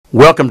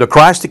Welcome to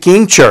Christ the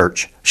King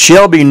Church,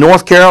 Shelby,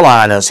 North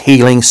Carolina's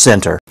Healing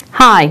Center.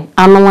 Hi,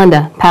 I'm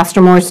Melinda,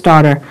 Pastor Moore's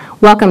daughter.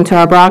 Welcome to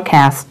our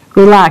broadcast.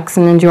 Relax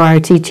and enjoy our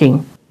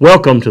teaching.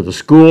 Welcome to the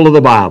School of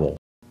the Bible.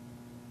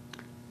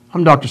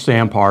 I'm Dr.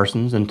 Sam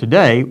Parsons, and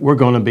today we're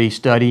going to be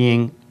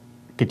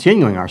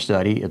continuing our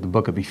study at the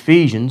book of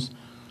Ephesians.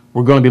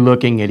 We're going to be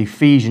looking at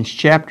Ephesians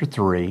chapter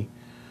 3.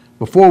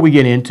 Before we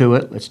get into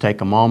it, let's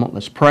take a moment,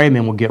 let's pray, and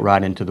then we'll get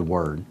right into the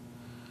Word.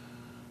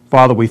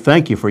 Father, we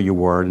thank you for your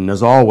Word, and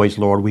as always,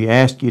 Lord, we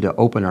ask you to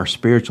open our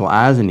spiritual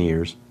eyes and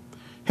ears.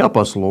 Help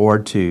us,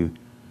 Lord, to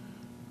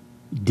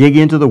dig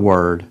into the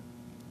Word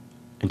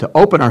and to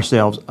open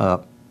ourselves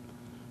up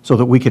so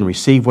that we can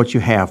receive what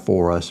you have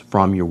for us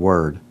from your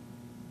Word.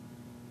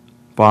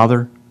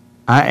 Father,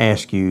 I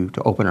ask you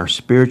to open our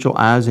spiritual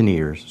eyes and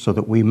ears so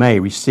that we may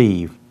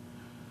receive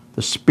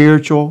the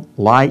spiritual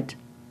light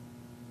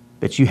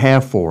that you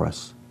have for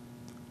us.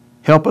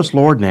 Help us,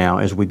 Lord, now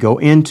as we go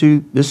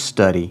into this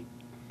study,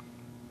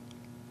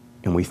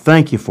 and we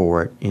thank you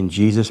for it in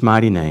Jesus'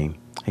 mighty name.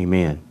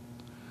 Amen.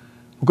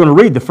 We're going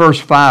to read the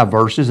first 5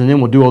 verses, and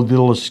then we'll do a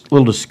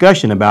little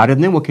discussion about it,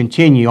 and then we'll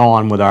continue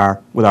on with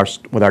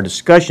our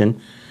discussion,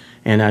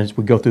 and as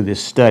we go through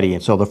this study.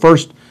 And so the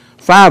first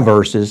 5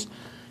 verses,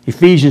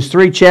 Ephesians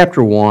 3,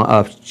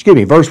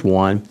 verse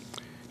 1.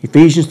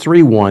 Ephesians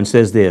 3:1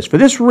 says this: "For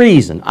this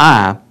reason,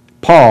 I,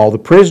 Paul, the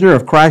prisoner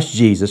of Christ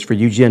Jesus, for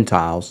you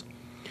Gentiles,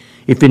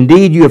 if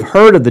indeed you have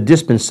heard of the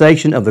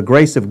dispensation of the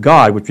grace of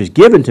God which was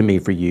given to me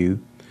for you,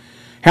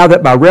 how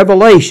that by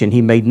revelation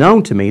he made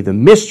known to me the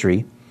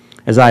mystery,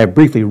 as I have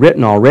briefly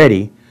written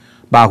already,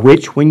 by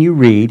which, when you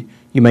read,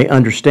 you may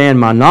understand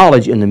my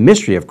knowledge in the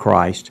mystery of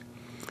Christ,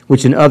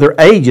 which in other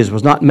ages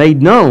was not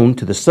made known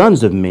to the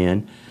sons of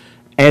men,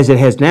 as it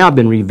has now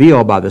been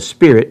revealed by the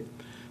Spirit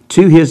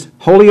to his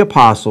holy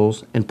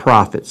apostles and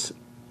prophets."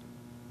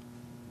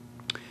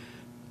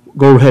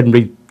 Go ahead and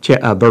read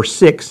verse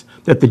 6.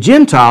 "That the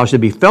Gentiles should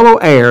be fellow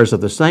heirs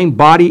of the same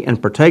body and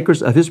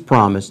partakers of his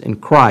promise in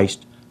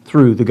Christ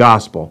through the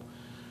gospel."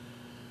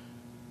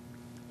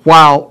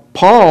 While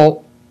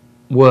Paul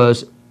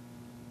was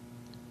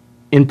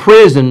in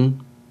prison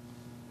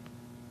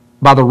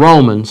by the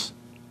Romans,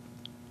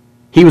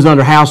 he was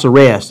under house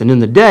arrest. And in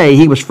the day,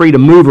 he was free to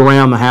move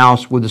around the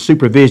house with the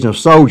supervision of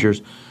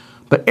soldiers.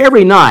 But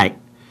every night,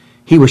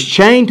 he was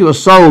chained to a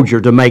soldier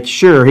to make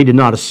sure he did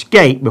not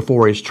escape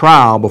before his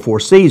trial before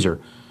Caesar.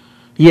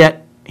 Yet,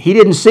 he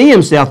didn't see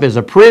himself as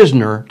a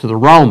prisoner to the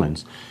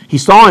Romans. He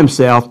saw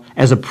himself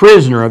as a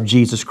prisoner of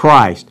Jesus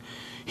Christ.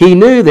 He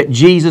knew that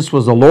Jesus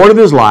was the Lord of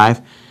his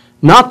life,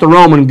 not the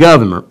Roman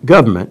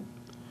government.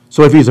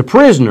 So if he's a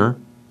prisoner,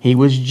 he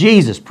was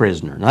Jesus'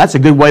 prisoner. Now that's a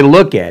good way to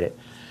look at it.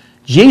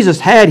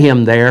 Jesus had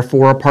him there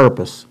for a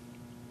purpose.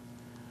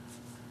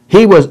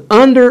 He was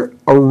under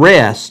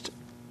arrest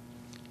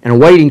and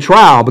awaiting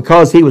trial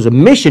because he was a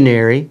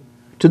missionary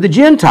to the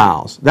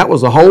Gentiles. That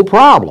was the whole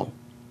problem.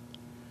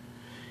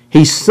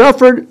 He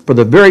suffered for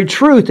the very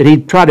truth that he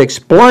tried to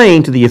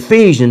explain to the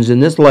Ephesians in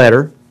this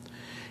letter,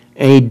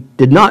 and it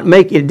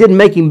didn't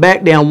make him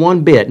back down one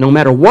bit. No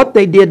matter what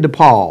they did to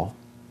Paul,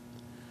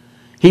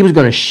 he was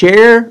going to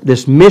share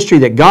this mystery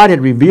that God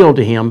had revealed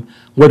to him,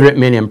 whether it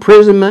meant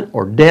imprisonment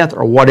or death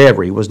or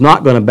whatever. He was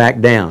not going to back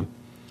down.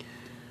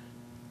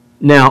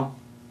 Now,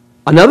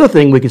 another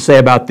thing we can say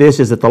about this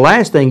is that the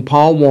last thing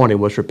Paul wanted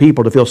was for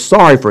people to feel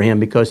sorry for him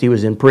because he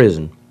was in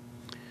prison.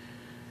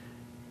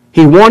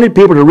 He wanted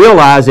people to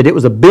realize that it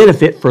was a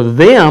benefit for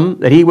them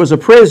that he was a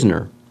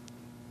prisoner.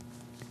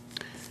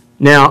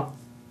 Now,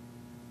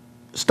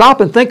 stop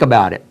and think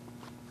about it.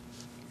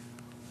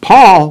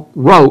 Paul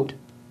wrote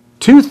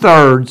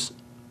 2/3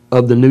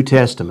 of the New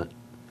Testament,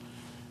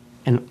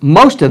 and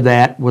most of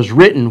that was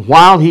written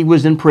while he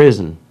was in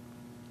prison.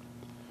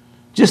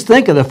 Just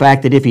think of the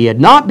fact that if he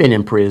had not been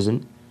in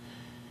prison,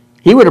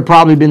 he would have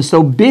probably been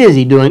so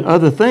busy doing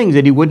other things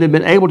that he wouldn't have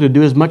been able to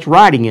do as much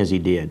writing as he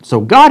did. So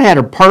God had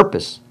a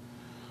purpose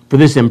for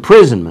this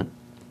imprisonment,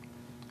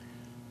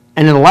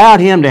 and it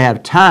allowed him to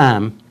have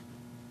time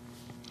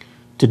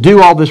to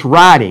do all this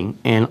writing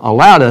and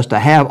allowed us to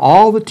have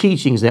all the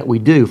teachings that we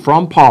do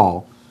from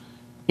Paul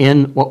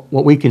in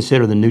what we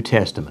consider the New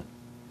Testament.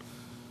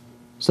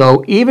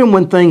 So even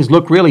when things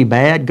look really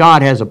bad,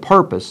 God has a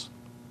purpose,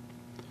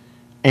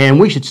 and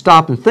we should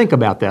stop and think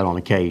about that on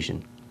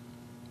occasion.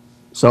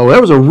 So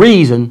there was a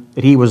reason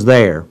that he was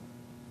there.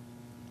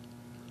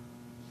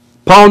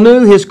 Paul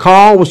knew his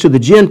call was to the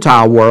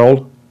Gentile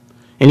world,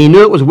 and he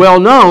knew it was well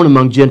known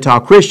among Gentile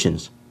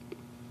Christians.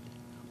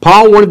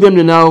 Paul wanted them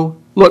to know,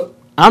 look,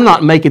 I'm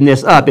not making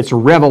this up. It's a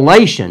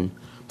revelation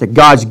that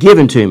God's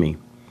given to me.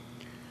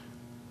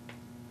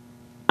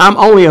 I'm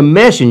only a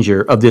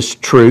messenger of this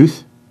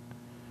truth.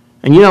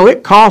 And you know,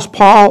 it cost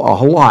Paul a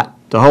whole lot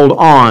to hold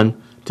on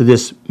to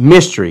this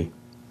mystery.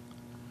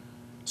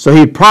 So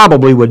he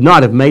probably would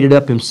not have made it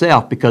up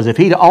himself, because if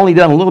he'd only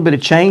done a little bit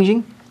of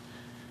changing,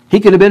 he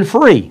could have been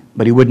free,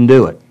 but he wouldn't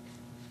do it.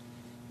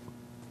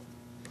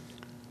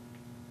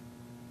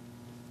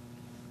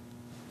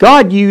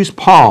 God used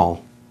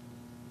Paul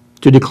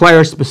to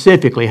declare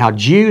specifically how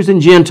Jews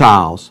and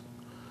Gentiles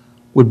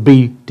would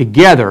be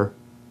together,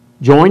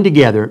 joined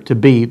together to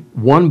be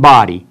one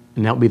body,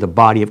 and that would be the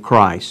body of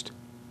Christ.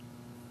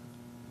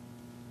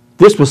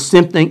 This was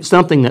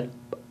something that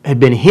had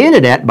been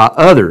hinted at by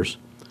others,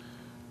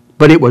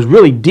 but it was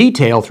really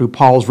detailed through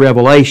Paul's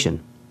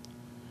revelation.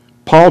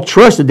 Paul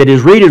trusted that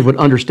his readers would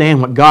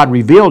understand what God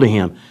revealed to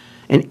him.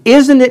 And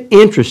isn't it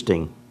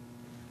interesting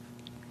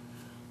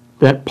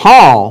that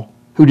Paul,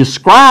 who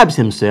describes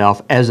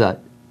himself as a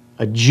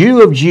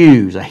Jew of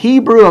Jews, a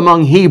Hebrew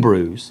among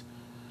Hebrews,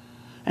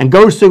 and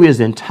goes through his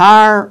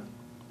entire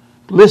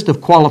list of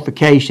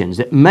qualifications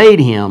that made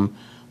him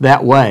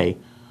that way,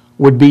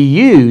 would be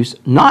used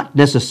not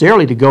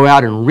necessarily to go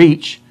out and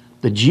reach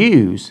the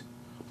Jews,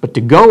 but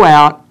to go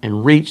out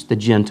and reach the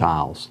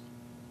Gentiles.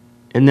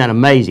 Isn't that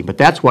amazing? But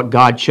that's what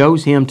God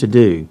chose him to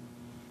do.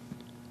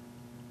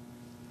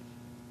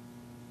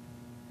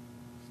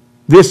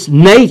 This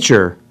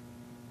nature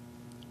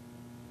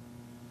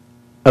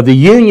of the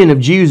union of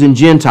Jews and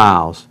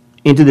Gentiles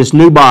into this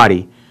new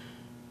body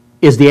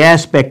is the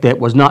aspect that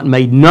was not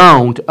made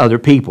known to other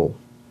people.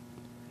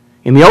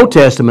 In the Old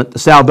Testament, the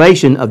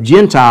salvation of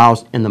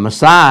Gentiles in the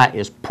Messiah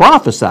is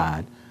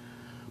prophesied,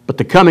 but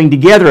the coming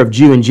together of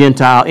Jew and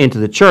Gentile into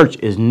the church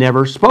is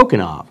never spoken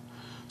of.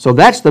 So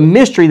that's the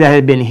mystery that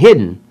had been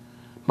hidden,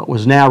 but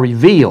was now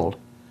revealed.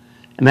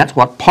 And that's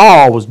what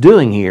Paul was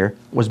doing here,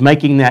 was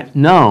making that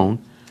known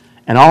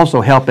and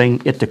also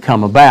helping it to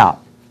come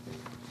about.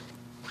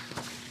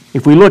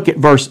 If we look at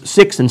verse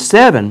 6 and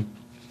 7,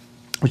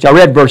 which I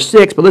read verse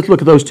 6, but let's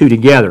look at those two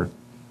together. It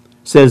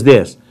says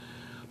this,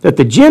 that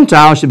the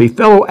Gentiles should be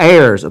fellow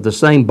heirs of the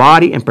same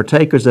body and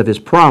partakers of his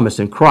promise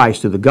in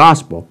Christ through the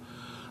gospel,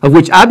 of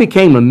which I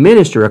became a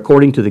minister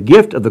according to the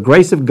gift of the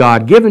grace of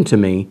God given to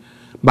me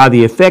by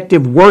the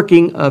effective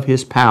working of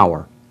his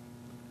power.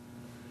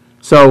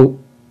 So,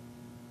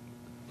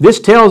 this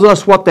tells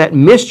us what that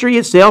mystery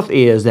itself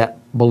is, that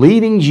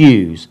believing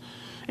Jews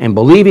and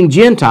believing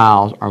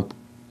Gentiles are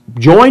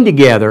joined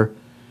together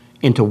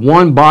into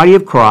one body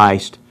of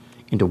Christ,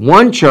 into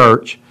one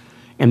church,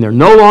 and they're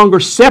no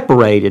longer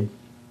separated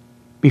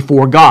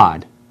before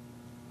God.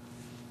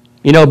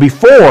 You know,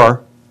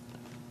 before,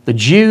 the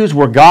Jews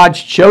were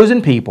God's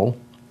chosen people,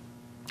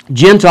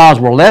 Gentiles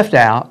were left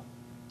out,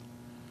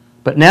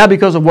 but now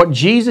because of what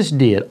Jesus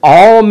did,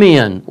 all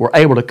men were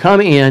able to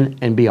come in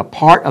and be a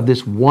part of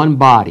this one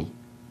body,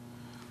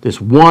 this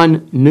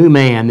one new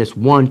man, this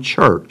one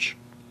church.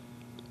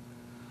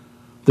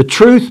 The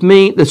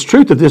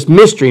truth of this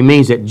mystery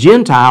means that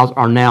Gentiles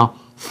are now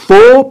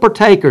full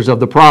partakers of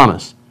the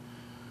promise.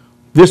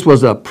 This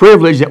was a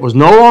privilege that was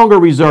no longer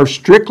reserved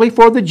strictly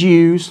for the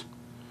Jews.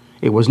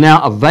 It was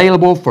now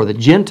available for the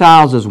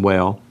Gentiles as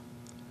well.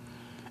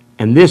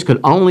 And this could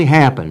only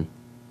happen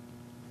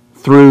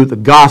through the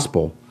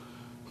gospel,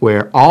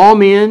 where all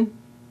men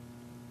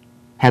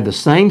had the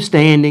same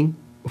standing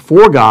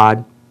before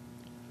God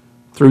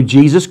through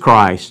Jesus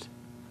Christ.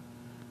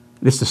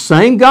 It's the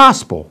same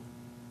gospel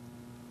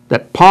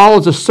that Paul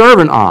is a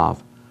servant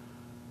of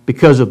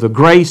because of the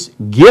grace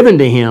given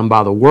to him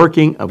by the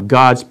working of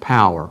God's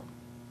power.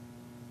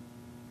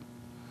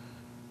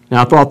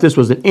 Now, I thought this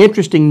was an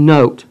interesting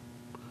note.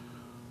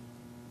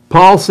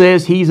 Paul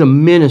says he's a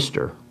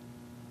minister,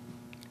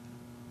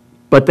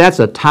 but that's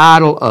a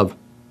title of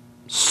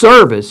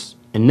service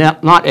and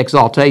not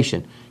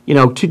exaltation. You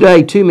know,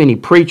 today too many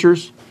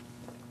preachers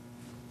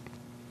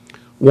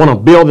want to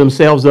build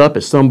themselves up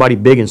as somebody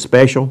big and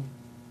special.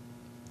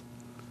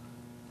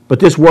 But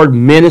this word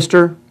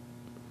minister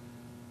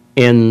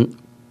in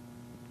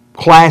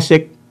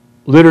classic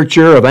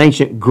literature of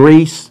ancient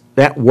Greece,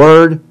 that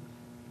word,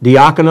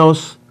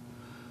 diakonos,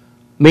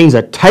 means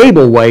a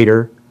table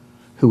waiter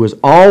who is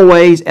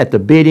always at the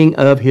bidding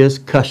of his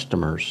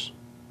customers.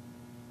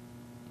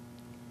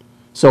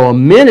 So a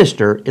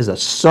minister is a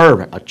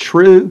servant, a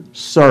true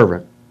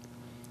servant,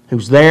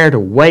 who's there to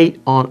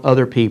wait on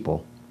other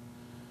people.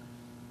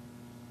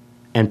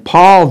 And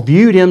Paul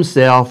viewed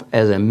himself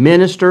as a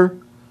minister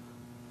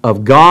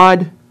of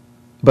God,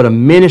 but a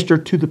minister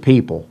to the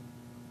people.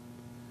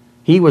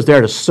 He was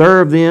there to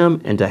serve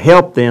them and to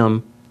help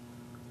them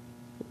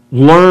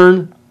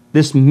learn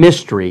this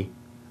mystery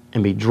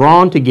and be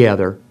drawn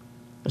together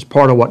as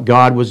part of what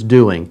God was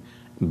doing,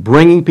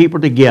 bringing people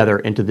together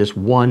into this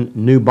one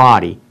new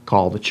body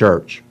called the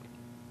church.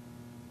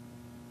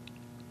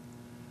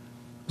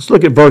 Let's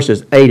look at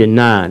verses 8 and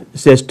 9. It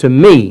says, to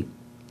me,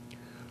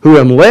 who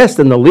am less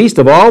than the least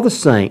of all the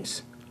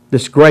saints,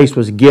 this grace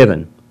was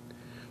given,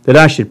 that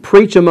I should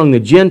preach among the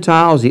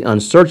Gentiles the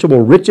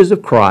unsearchable riches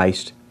of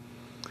Christ,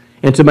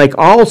 and to make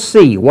all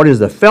see what is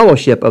the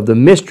fellowship of the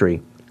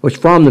mystery, which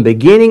from the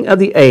beginning of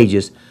the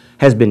ages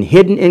has been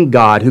hidden in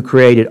God, who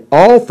created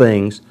all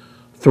things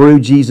through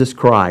Jesus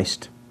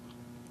Christ.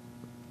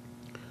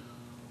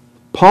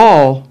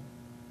 Paul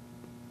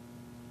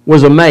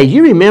was amazed.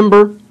 You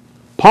remember,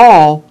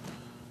 Paul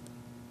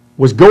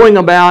was going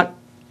about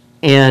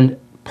and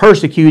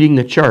persecuting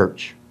the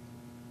church.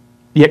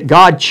 Yet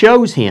God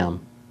chose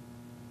him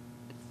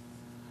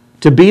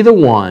to be the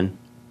one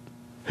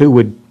who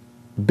would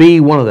be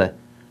one of the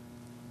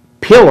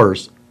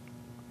pillars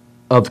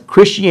of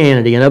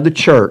Christianity and of the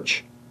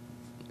church.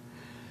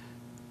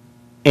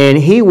 And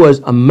he was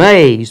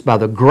amazed by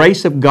the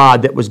grace of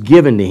God that was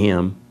given to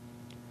him,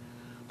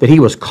 that he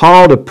was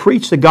called to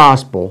preach the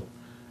gospel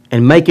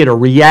and make it a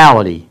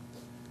reality.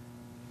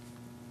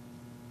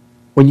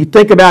 When you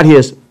think about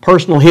his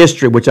personal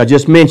history, which I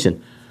just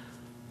mentioned,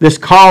 this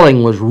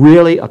calling was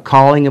really a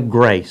calling of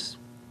grace.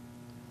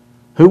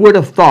 Who would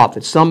have thought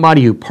that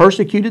somebody who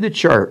persecuted the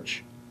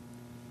church,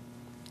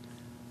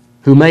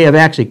 who may have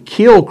actually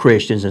killed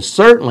Christians and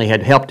certainly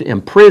had helped to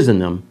imprison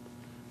them,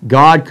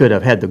 God could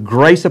have had the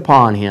grace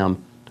upon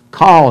him to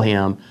call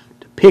him,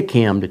 to pick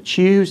him, to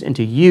choose and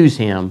to use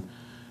him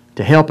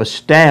to help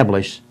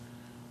establish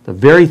the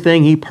very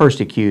thing he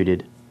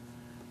persecuted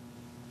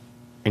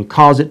and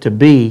cause it to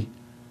be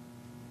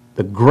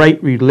the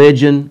great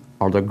religion,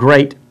 or the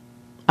great,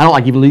 I don't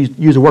like to even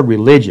use the word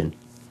religion,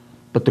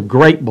 but the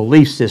great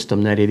belief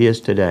system that it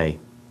is today.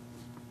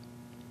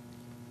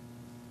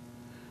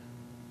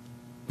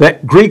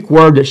 That Greek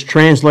word that's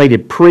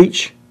translated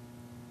preach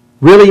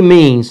really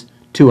means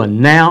to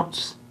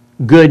announce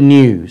good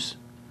news.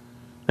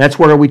 That's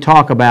where we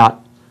talk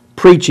about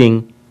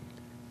preaching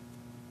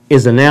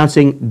is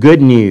announcing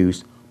good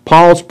news.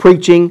 Paul's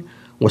preaching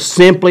was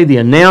simply the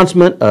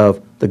announcement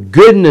of the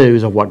good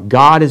news of what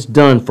God has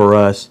done for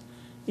us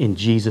in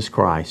Jesus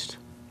Christ.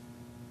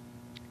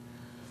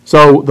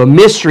 So the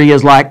mystery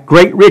is like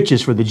great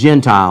riches for the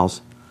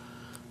Gentiles.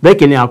 They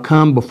can now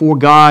come before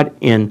God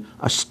in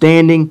a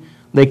standing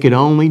they could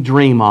only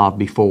dream of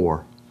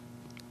before.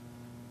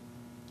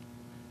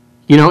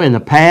 You know, in the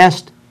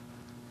past,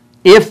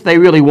 if they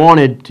really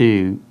wanted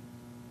to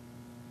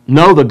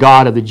know the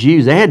God of the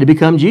Jews, they had to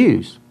become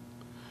Jews.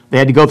 They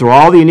had to go through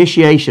all the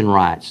initiation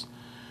rites.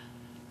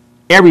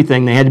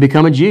 Everything, they had to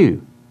become a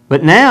Jew.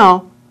 But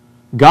now,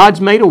 God's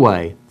made a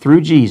way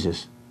through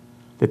Jesus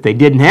that they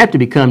didn't have to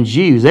become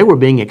Jews. They were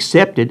being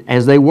accepted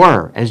as they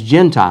were, as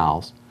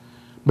Gentiles.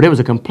 But it was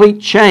a complete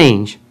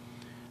change,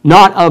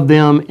 not of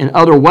them in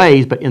other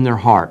ways, but in their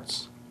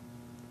hearts.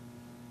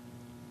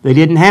 They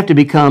didn't have to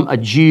become a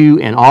Jew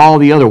in all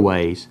the other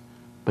ways,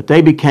 but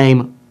they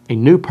became a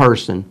new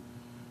person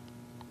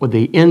with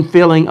the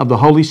infilling of the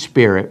Holy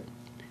Spirit,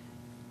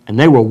 and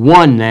they were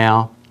one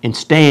now in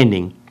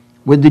standing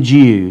with the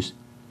Jews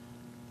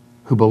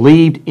who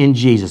believed in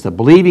Jesus. The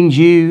believing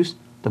Jews,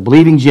 the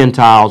believing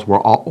Gentiles were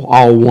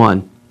all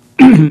one.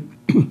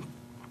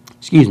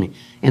 Excuse me,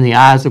 in the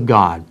eyes of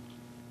God.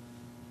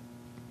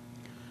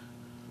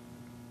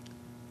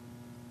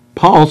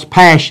 Paul's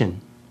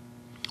passion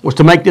was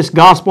to make this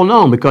gospel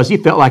known because he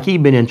felt like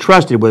he'd been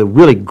entrusted with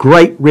really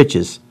great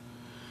riches.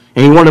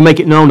 And he wanted to make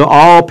it known to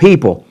all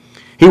people.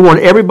 He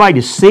wanted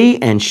everybody to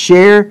see and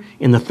share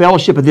in the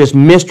fellowship of this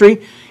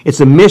mystery.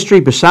 It's a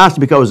mystery precisely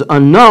because it was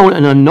unknown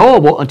and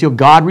unknowable until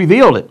God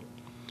revealed it.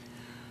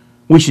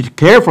 We should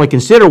carefully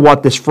consider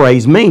what this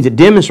phrase means. It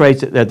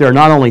demonstrates that there are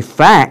not only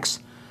facts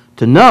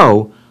to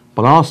know,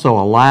 but also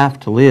a life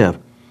to live.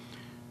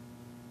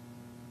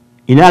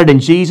 United in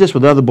Jesus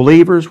with other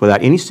believers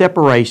without any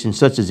separation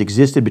such as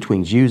existed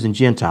between Jews and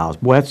Gentiles.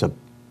 Boy, that's a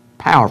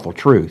powerful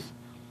truth.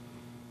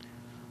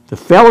 The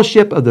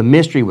fellowship of the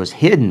mystery was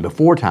hidden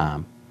before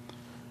time,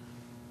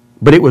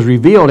 but it was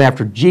revealed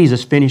after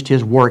Jesus finished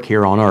his work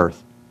here on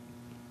earth,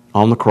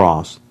 on the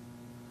cross.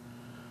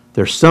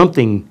 There's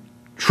something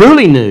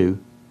truly new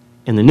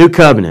in the new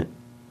covenant.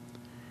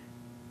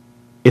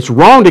 It's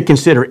wrong to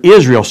consider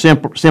Israel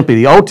simply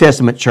the Old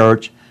Testament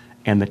church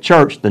and the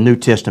church the New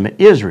Testament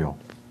Israel.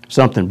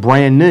 Something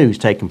brand new is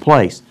taking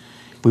place.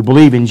 If we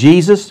believe in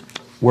Jesus,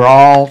 we're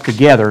all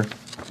together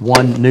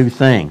one new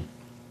thing.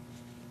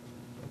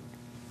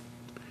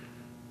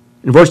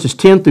 In verses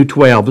 10 through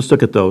 12, let's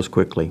look at those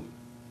quickly.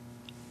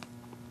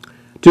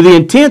 To the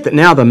intent that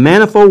now the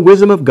manifold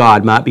wisdom of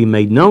God might be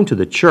made known to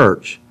the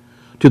church,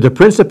 to the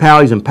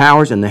principalities and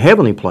powers in the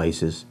heavenly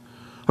places,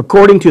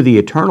 according to the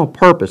eternal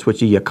purpose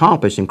which he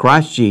accomplished in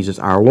Christ Jesus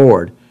our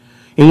Lord,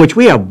 in which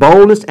we have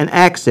boldness and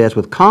access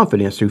with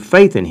confidence through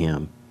faith in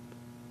him.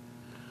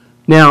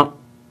 Now,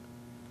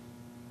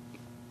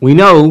 we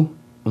know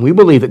and we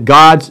believe that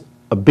God's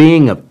a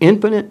being of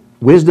infinite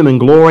wisdom and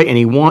glory, and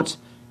he wants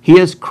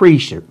his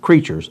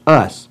creatures,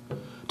 us,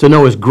 to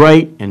know his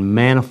great and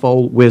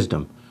manifold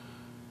wisdom.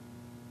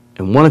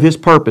 And one of his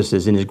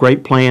purposes in his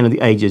great plan of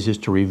the ages is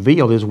to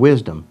reveal his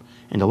wisdom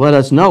and to let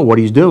us know what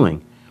he's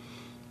doing.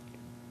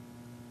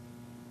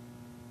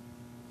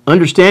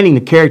 Understanding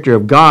the character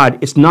of God,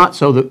 it's not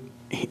so that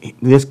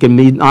this can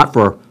be not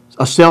for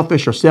a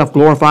selfish or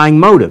self-glorifying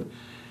motive.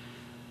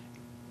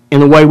 In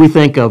the way we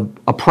think of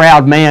a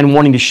proud man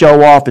wanting to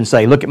show off and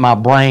say, look at my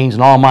brains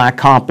and all my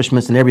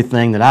accomplishments and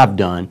everything that I've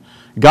done.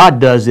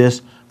 God does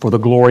this for the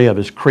glory of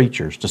his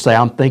creatures, to say,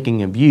 I'm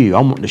thinking of you.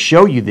 I want to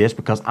show you this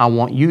because I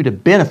want you to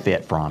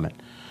benefit from it.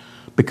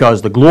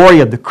 Because the glory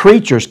of the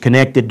creatures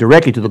connected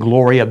directly to the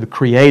glory of the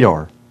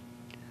Creator.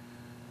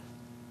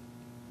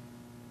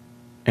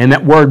 And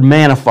that word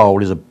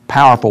manifold is a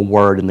powerful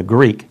word in the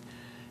Greek.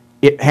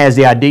 It has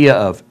the idea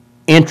of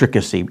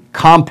intricacy,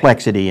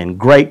 complexity, and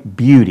great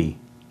beauty.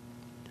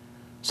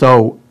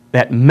 So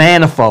that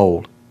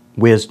manifold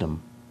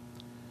wisdom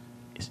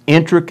is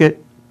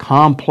intricate,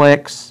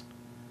 complex,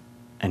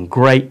 and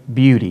great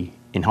beauty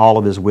in all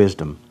of His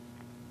wisdom.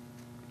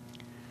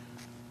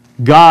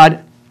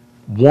 God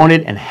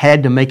wanted and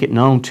had to make it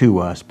known to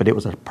us, but it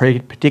was a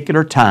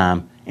particular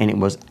time, and it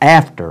was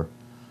after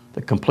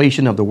the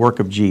completion of the work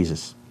of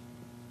Jesus.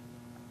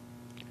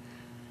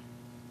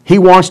 He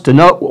wanted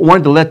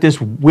to let this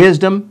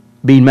wisdom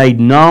be made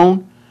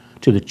known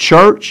to the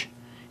church.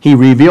 He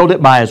revealed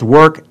it by His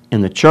work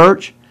in the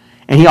church,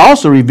 and He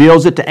also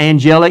reveals it to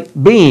angelic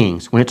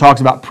beings when it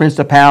talks about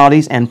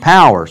principalities and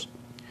powers.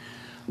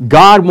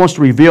 God wants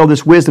to reveal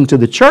this wisdom to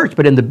the church,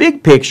 but in the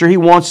big picture, He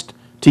wants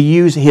to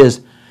use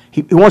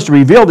He wants to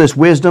reveal this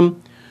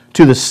wisdom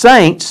to the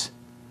saints,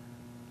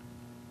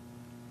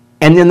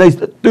 and then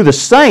through the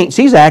saints,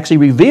 He's actually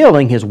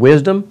revealing His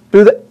wisdom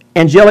through the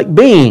angelic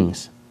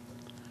beings.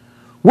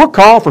 We're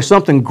called for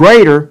something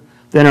greater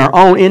than our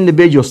own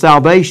individual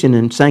salvation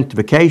and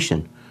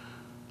sanctification.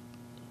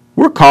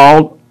 We're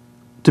called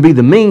to be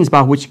the means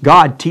by which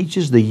God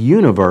teaches the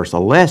universe a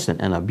lesson,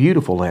 and a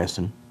beautiful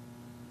lesson.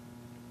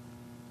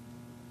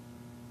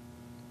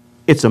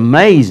 It's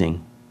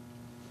amazing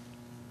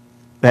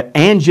that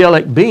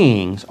angelic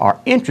beings are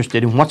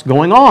interested in what's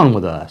going on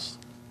with us.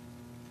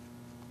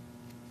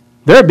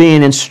 They're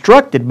being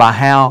instructed by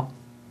how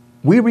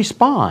we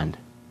respond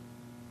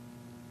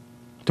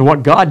to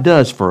what God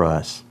does for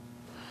us.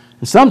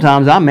 And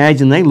sometimes I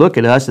imagine they look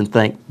at us and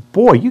think,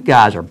 boy, you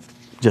guys are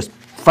just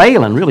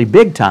failing really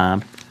big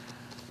time.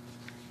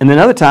 And then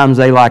other times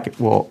they like,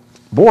 well,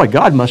 boy,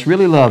 God must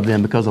really love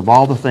them because of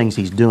all the things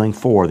He's doing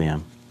for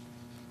them.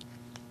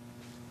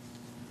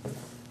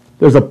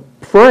 There's a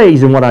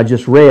phrase in what I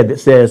just read that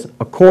says,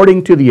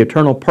 according to the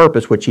eternal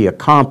purpose which He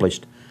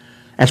accomplished.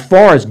 As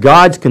far as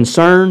God's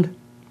concerned,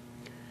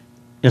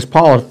 as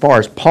far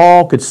as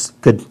Paul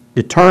could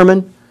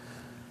determine,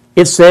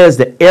 it says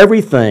that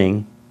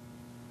everything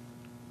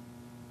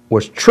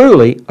was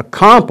truly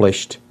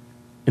accomplished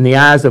in the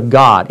eyes of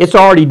God. It's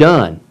already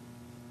done.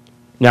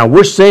 Now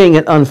we're seeing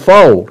it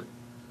unfold,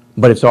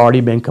 but it's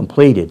already been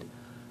completed.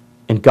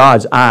 In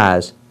God's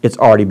eyes, it's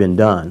already been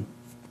done.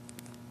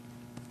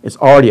 It's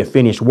already a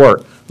finished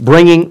work.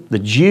 Bringing the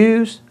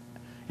Jews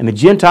and the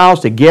Gentiles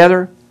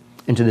together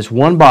into this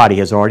one body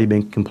has already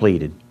been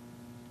completed.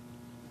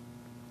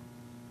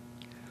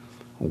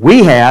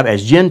 We have,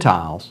 as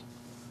Gentiles,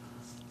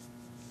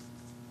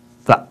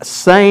 the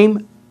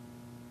same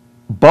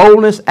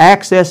boldness,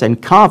 access,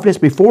 and confidence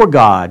before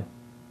God,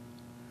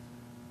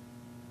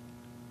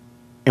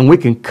 and we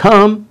can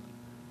come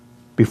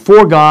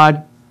before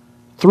God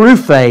through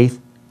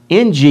faith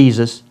in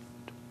Jesus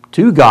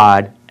to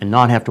God and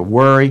not have to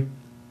worry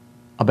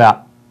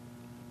about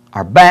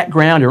our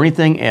background or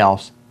anything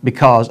else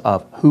because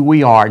of who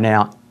we are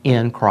now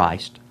in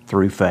Christ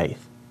through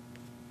faith.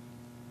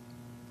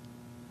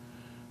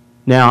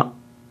 Now,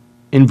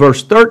 in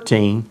verse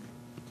 13,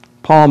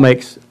 Paul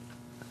makes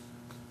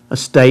a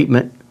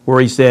statement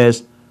where he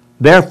says,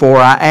 therefore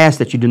I ask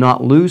that you do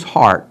not lose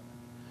heart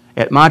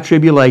at my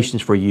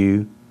tribulations for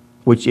you,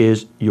 which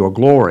is your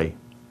glory.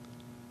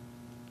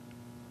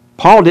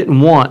 Paul didn't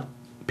want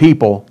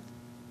people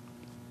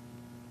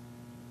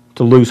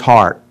to lose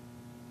heart.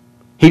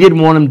 He didn't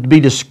want them to be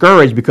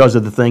discouraged because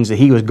of the things that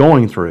he was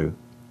going through.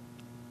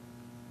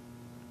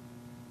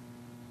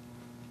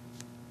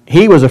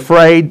 He was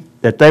afraid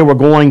that they were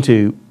going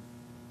to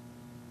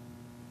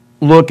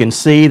look and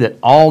see that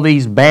all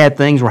these bad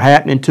things were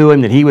happening to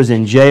him, that he was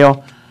in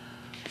jail.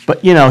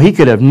 But, you know, he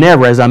could have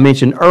never, as I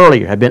mentioned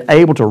earlier, have been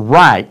able to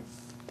write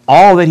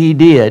all that he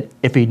did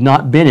if he'd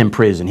not been in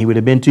prison. He would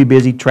have been too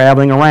busy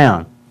traveling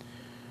around.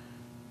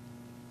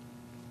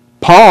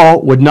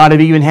 Paul would not have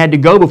even had to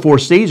go before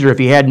Caesar if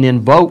he hadn't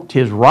invoked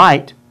his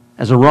right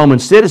as a Roman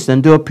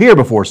citizen to appear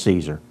before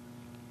Caesar.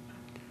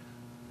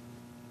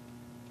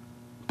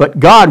 But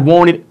God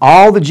wanted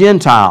all the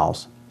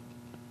Gentiles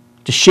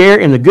to share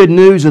in the good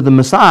news of the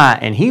Messiah,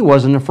 and he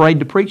wasn't afraid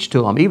to preach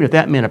to them, even if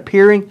that meant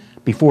appearing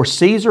before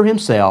Caesar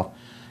himself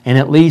and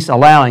at least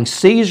allowing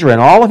Caesar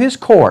and all of his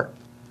court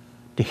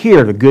to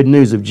hear the good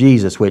news of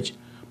Jesus, which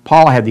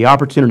Paul had the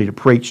opportunity to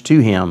preach to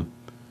him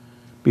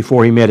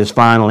before he met his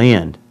final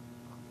end.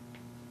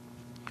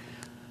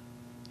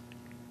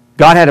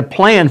 God had a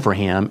plan for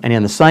him, and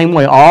in the same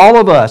way, all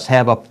of us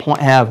have a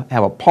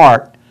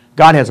part.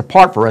 God has a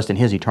part for us in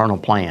His eternal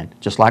plan,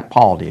 just like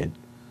Paul did.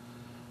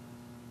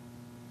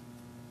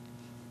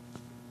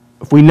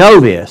 If we know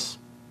this,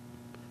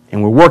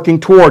 and we're working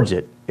towards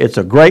it, it's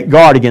a great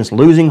guard against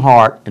losing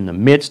heart in the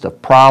midst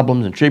of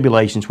problems and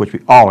tribulations which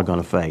we all are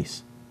going to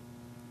face.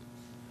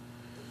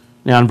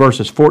 Now in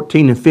verses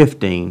 14 and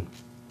 15,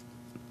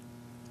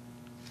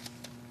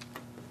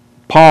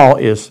 Paul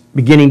is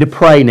beginning to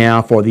pray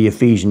now for the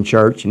Ephesian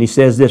church, and he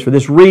says this, for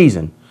this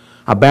reason,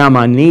 I bow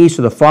my knees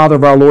to the Father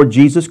of our Lord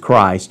Jesus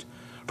Christ,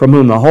 from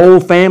whom the whole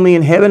family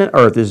in heaven and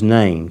earth is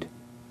named.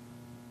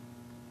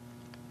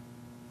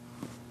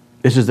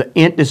 This is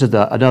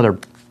another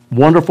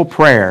wonderful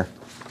prayer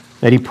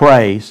that he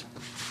prays.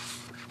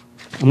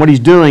 And what he's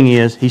doing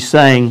is he's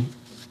saying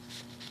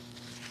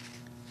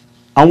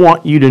I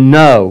want you to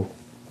know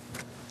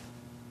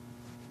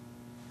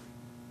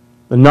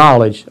the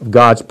knowledge of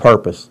God's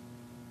purpose.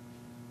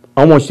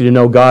 I want you to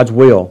know God's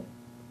will.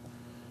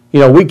 You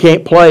know, we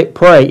can't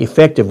pray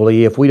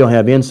effectively if we don't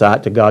have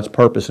insight to God's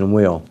purpose and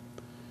will.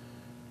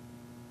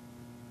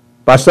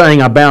 By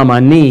saying, I bow my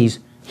knees,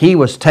 he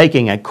was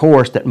taking a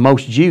course that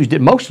most Jews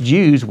did. Most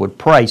Jews would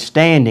pray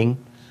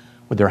standing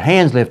with their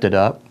hands lifted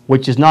up,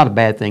 which is not a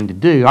bad thing to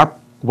do.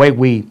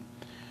 The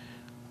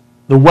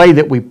way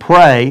that we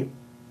pray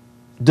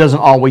doesn't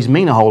always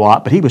mean a whole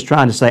lot, but he was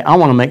trying to say, I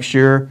want to make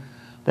sure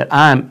that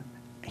I'm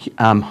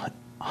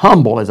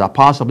humble as I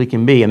possibly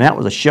can be. And that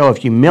was a show of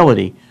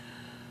humility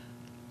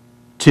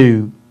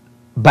to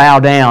bow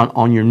down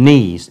on your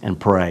knees and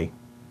pray.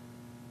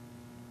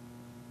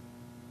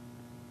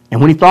 And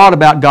when he thought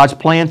about God's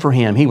plan for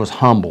him, he was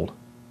humbled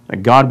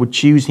that God would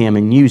choose him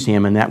and use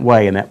him in that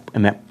way, in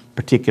that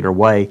particular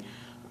way,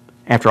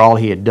 after all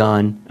he had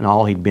done and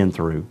all he'd been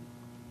through.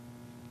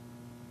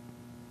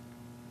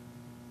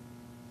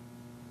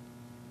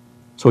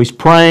 So he's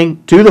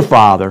praying to the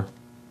Father,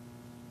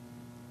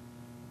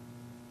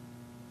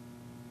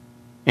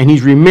 and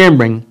he's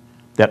remembering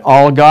that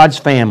all of God's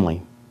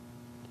family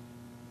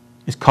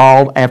is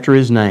called after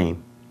his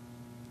name.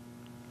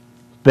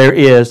 There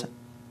is,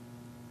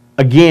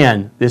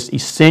 again, this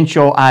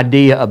essential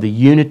idea of the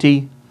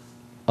unity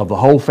of the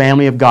whole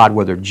family of God,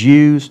 whether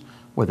Jews,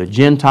 whether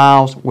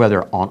Gentiles,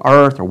 whether on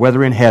earth or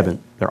whether in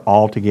heaven, they're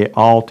all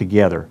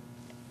together.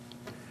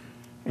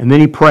 And then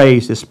he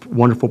prays this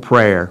wonderful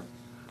prayer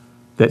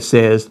that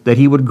says that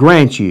he would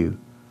grant you,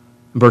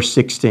 verse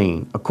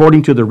 16,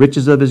 according to the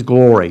riches of his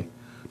glory,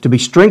 to be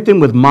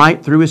strengthened with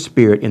might through his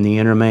Spirit in the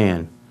inner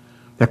man,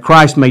 that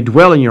Christ may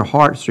dwell in your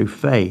hearts through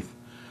faith,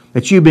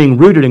 that you, being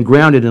rooted and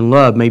grounded in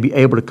love, may be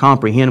able to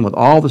comprehend with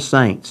all the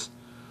saints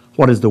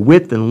what is the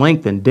width and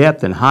length and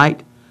depth and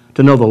height,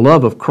 to know the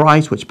love of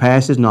Christ which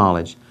passes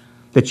knowledge,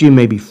 that you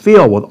may be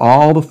filled with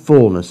all the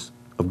fullness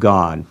of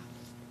God.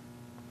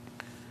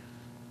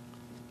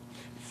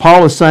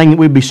 Paul is saying that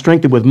we be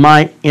strengthened with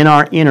might in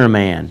our inner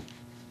man,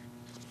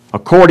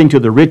 according to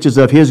the riches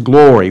of his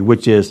glory,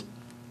 which is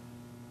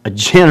a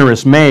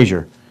generous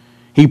measure.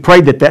 He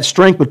prayed that that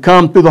strength would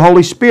come through the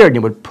Holy Spirit and it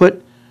would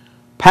put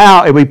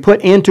power, it would be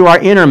put into our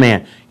inner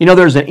man. You know,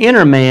 there's an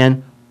inner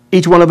man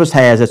each one of us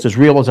has that's as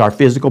real as our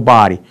physical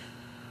body.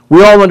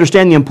 We all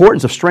understand the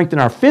importance of strength in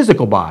our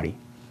physical body,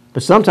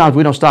 but sometimes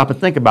we don't stop and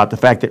think about the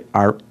fact that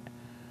our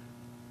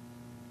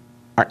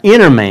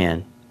inner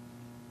man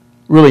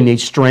really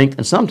needs strength,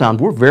 and sometimes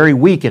we're very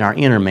weak in our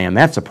inner man.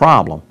 That's a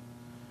problem.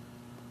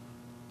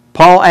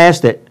 Paul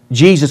asked that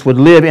Jesus would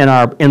live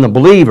in the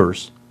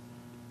believers,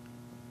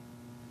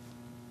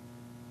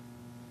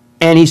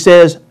 and he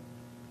says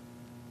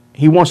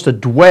he wants to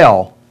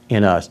dwell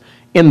in us.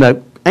 In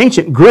the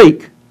ancient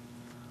Greek,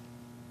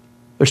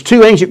 there's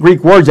two ancient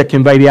Greek words that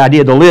convey the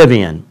idea to live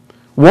in.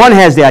 One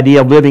has the idea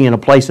of living in a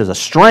place as a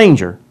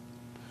stranger,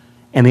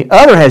 and the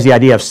other has the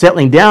idea of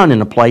settling down in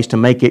a place to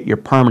make it your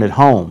permanent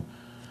home.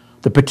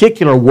 The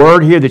particular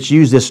word here that's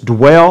used, this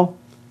dwell,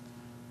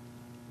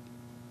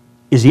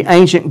 is the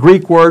ancient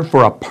Greek word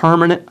for a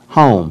permanent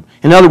home.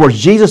 In other words,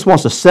 Jesus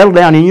wants to settle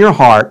down in your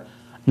heart,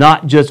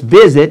 not just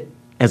visit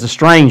as a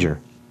stranger.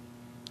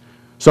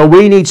 So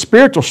we need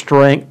spiritual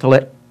strength to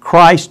let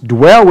Christ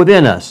dwell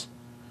within us,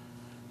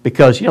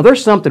 because, you know,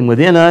 there's something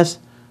within us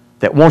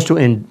that wants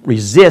to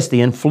resist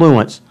the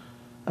influence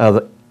of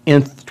the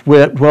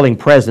indwelling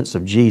presence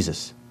of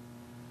Jesus.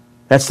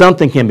 That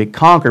something can be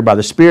conquered by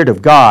the Spirit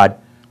of God,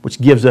 which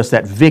gives us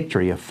that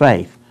victory of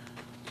faith.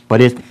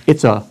 But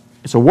it's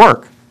a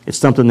work. It's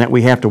something that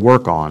we have to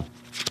work on.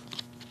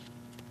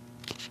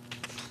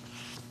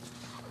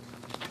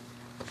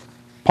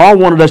 Paul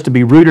wanted us to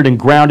be rooted and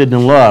grounded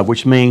in love,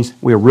 which means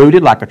we're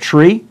rooted like a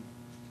tree.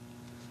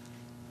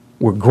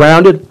 We're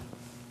grounded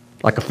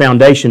like a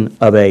foundation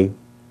of a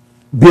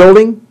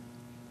building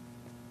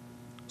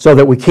so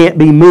that we can't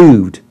be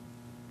moved.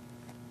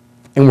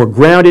 And we're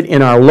grounded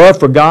in our love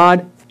for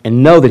God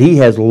and know that He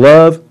has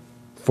love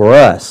for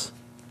us.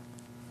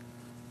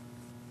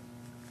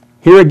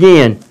 Here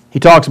again,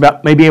 he talks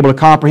about maybe able to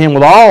comprehend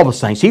with all the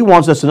saints. He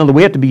wants us to know that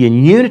we have to be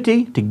in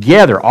unity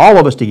together, all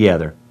of us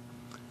together.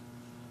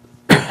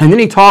 And then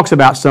he talks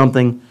about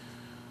something.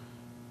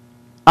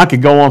 I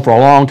could go on for a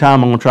long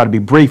time. I'm going to try to be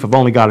brief. I've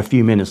only got a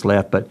few minutes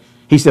left. But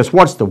he says,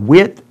 what's the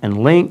width and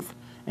length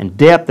and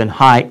depth and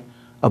height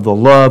of the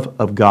love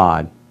of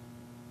God?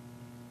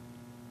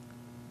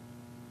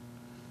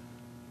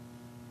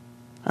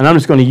 And I'm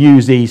just going to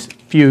use these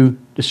few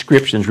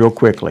descriptions real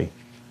quickly.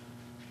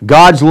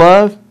 God's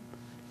love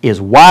is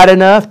wide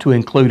enough to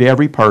include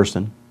every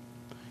person.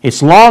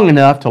 It's long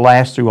enough to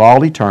last through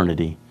all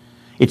eternity.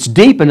 It's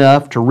deep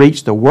enough to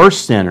reach the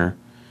worst sinner,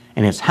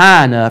 and it's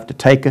high enough to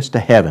take us to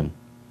heaven.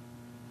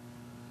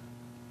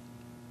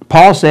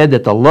 Paul said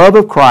that the love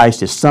of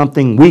Christ is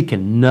something we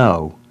can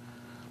know.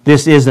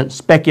 This isn't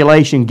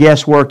speculation,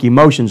 guesswork,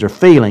 emotions, or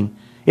feeling.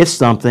 It's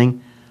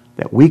something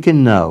that we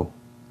can know.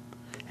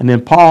 And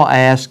then Paul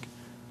asked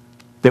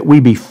that we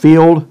be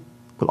filled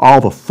with all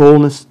the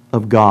fullness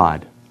of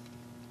God.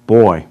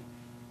 boy,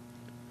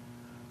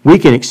 we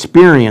can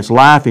experience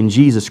life in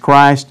Jesus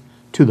Christ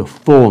to the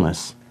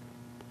fullness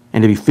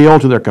and to be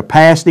filled to their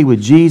capacity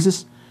with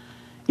Jesus,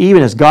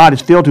 even as God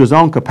is filled to His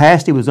own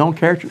capacity with His own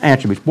character and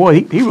attributes.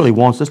 Boy, He really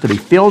wants us to be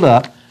filled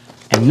up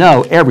and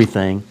know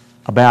everything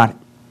about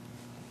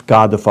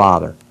God the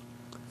Father.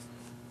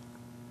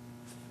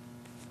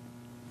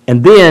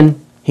 And then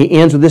he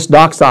ends with this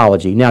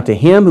doxology. Now to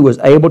Him who is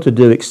able to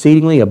do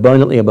exceedingly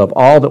abundantly above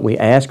all that we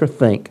ask or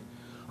think,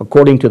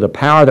 according to the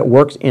power that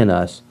works in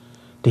us,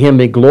 to Him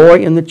be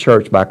glory in the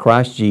church by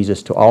Christ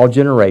Jesus to all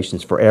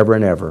generations forever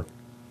and ever.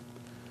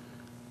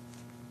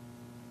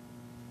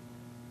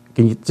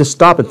 Can you just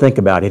stop and think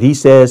about it? He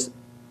says,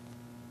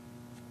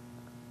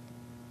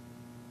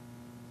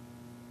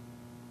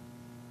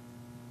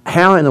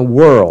 how in the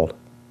world,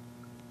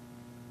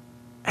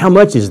 how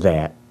much is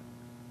that?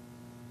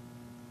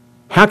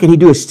 How can He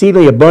do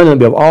exceedingly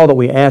abundantly above all that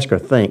we ask or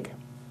think?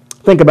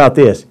 Think about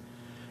this.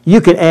 You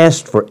can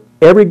ask for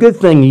every good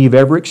thing you've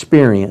ever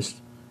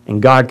experienced,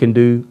 and God can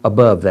do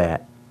above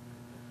that.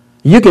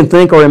 You can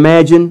think or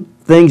imagine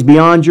things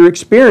beyond your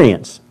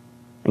experience,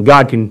 and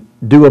God can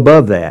do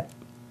above that.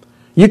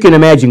 You can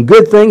imagine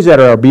good things that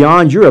are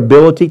beyond your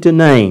ability to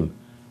name,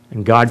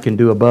 and God can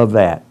do above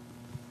that.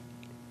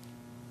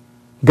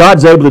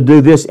 God's able to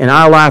do this in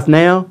our life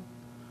now,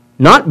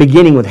 not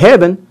beginning with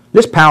heaven.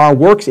 This power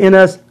works in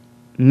us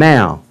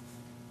now.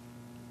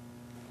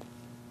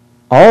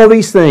 All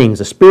these things,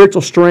 the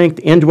spiritual strength,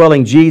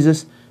 indwelling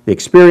Jesus, the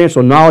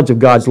experiential knowledge of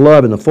God's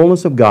love, and the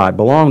fullness of God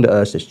belong to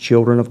us as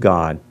children of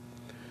God.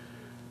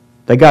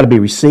 They got to be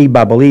received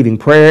by believing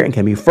prayer and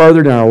can be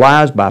furthered in our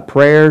lives by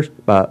prayers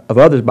of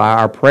others by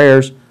our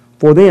prayers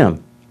for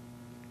them.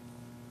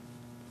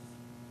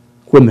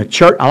 When the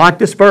church, I like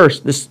this verse,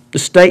 this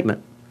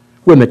statement.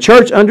 When the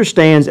church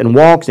understands and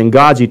walks in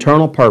God's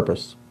eternal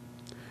purpose,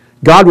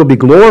 God will be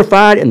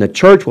glorified and the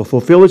church will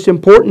fulfill its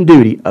important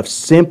duty of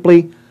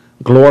simply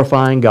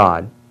glorifying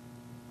God.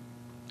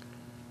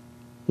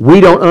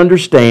 We don't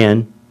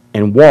understand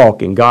and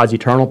walk in God's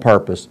eternal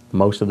purpose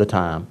most of the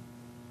time.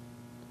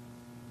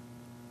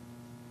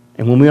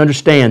 And when we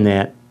understand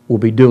that, we'll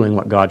be doing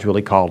what God's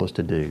really called us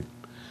to do.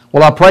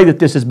 Well, I pray that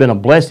this has been a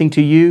blessing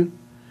to you,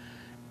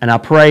 and I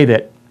pray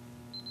that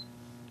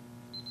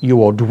you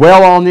will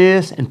dwell on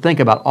this and think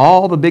about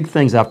all the big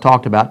things I've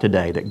talked about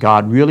today, that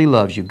God really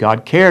loves you,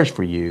 God cares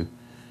for you.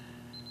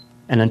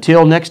 And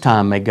until next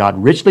time, may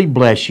God richly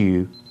bless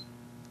you.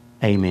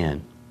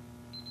 Amen.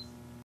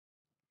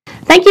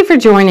 Thank you for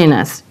joining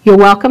us. You're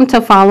welcome to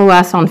follow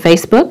us on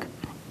Facebook,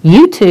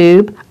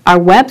 YouTube, our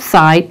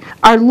website.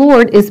 Our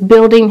Lord is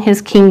building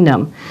His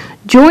kingdom.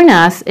 Join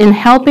us in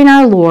helping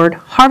our Lord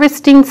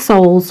harvesting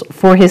souls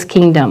for His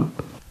kingdom.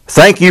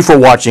 Thank you for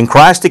watching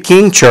Christ the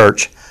King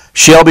Church,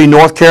 Shelby,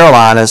 North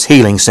Carolina's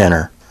Healing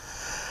Center.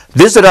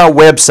 Visit our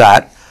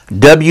website,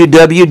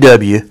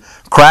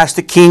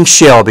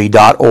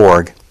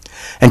 www.christthekingshelby.org,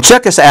 and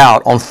check us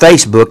out on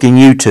Facebook and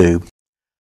YouTube.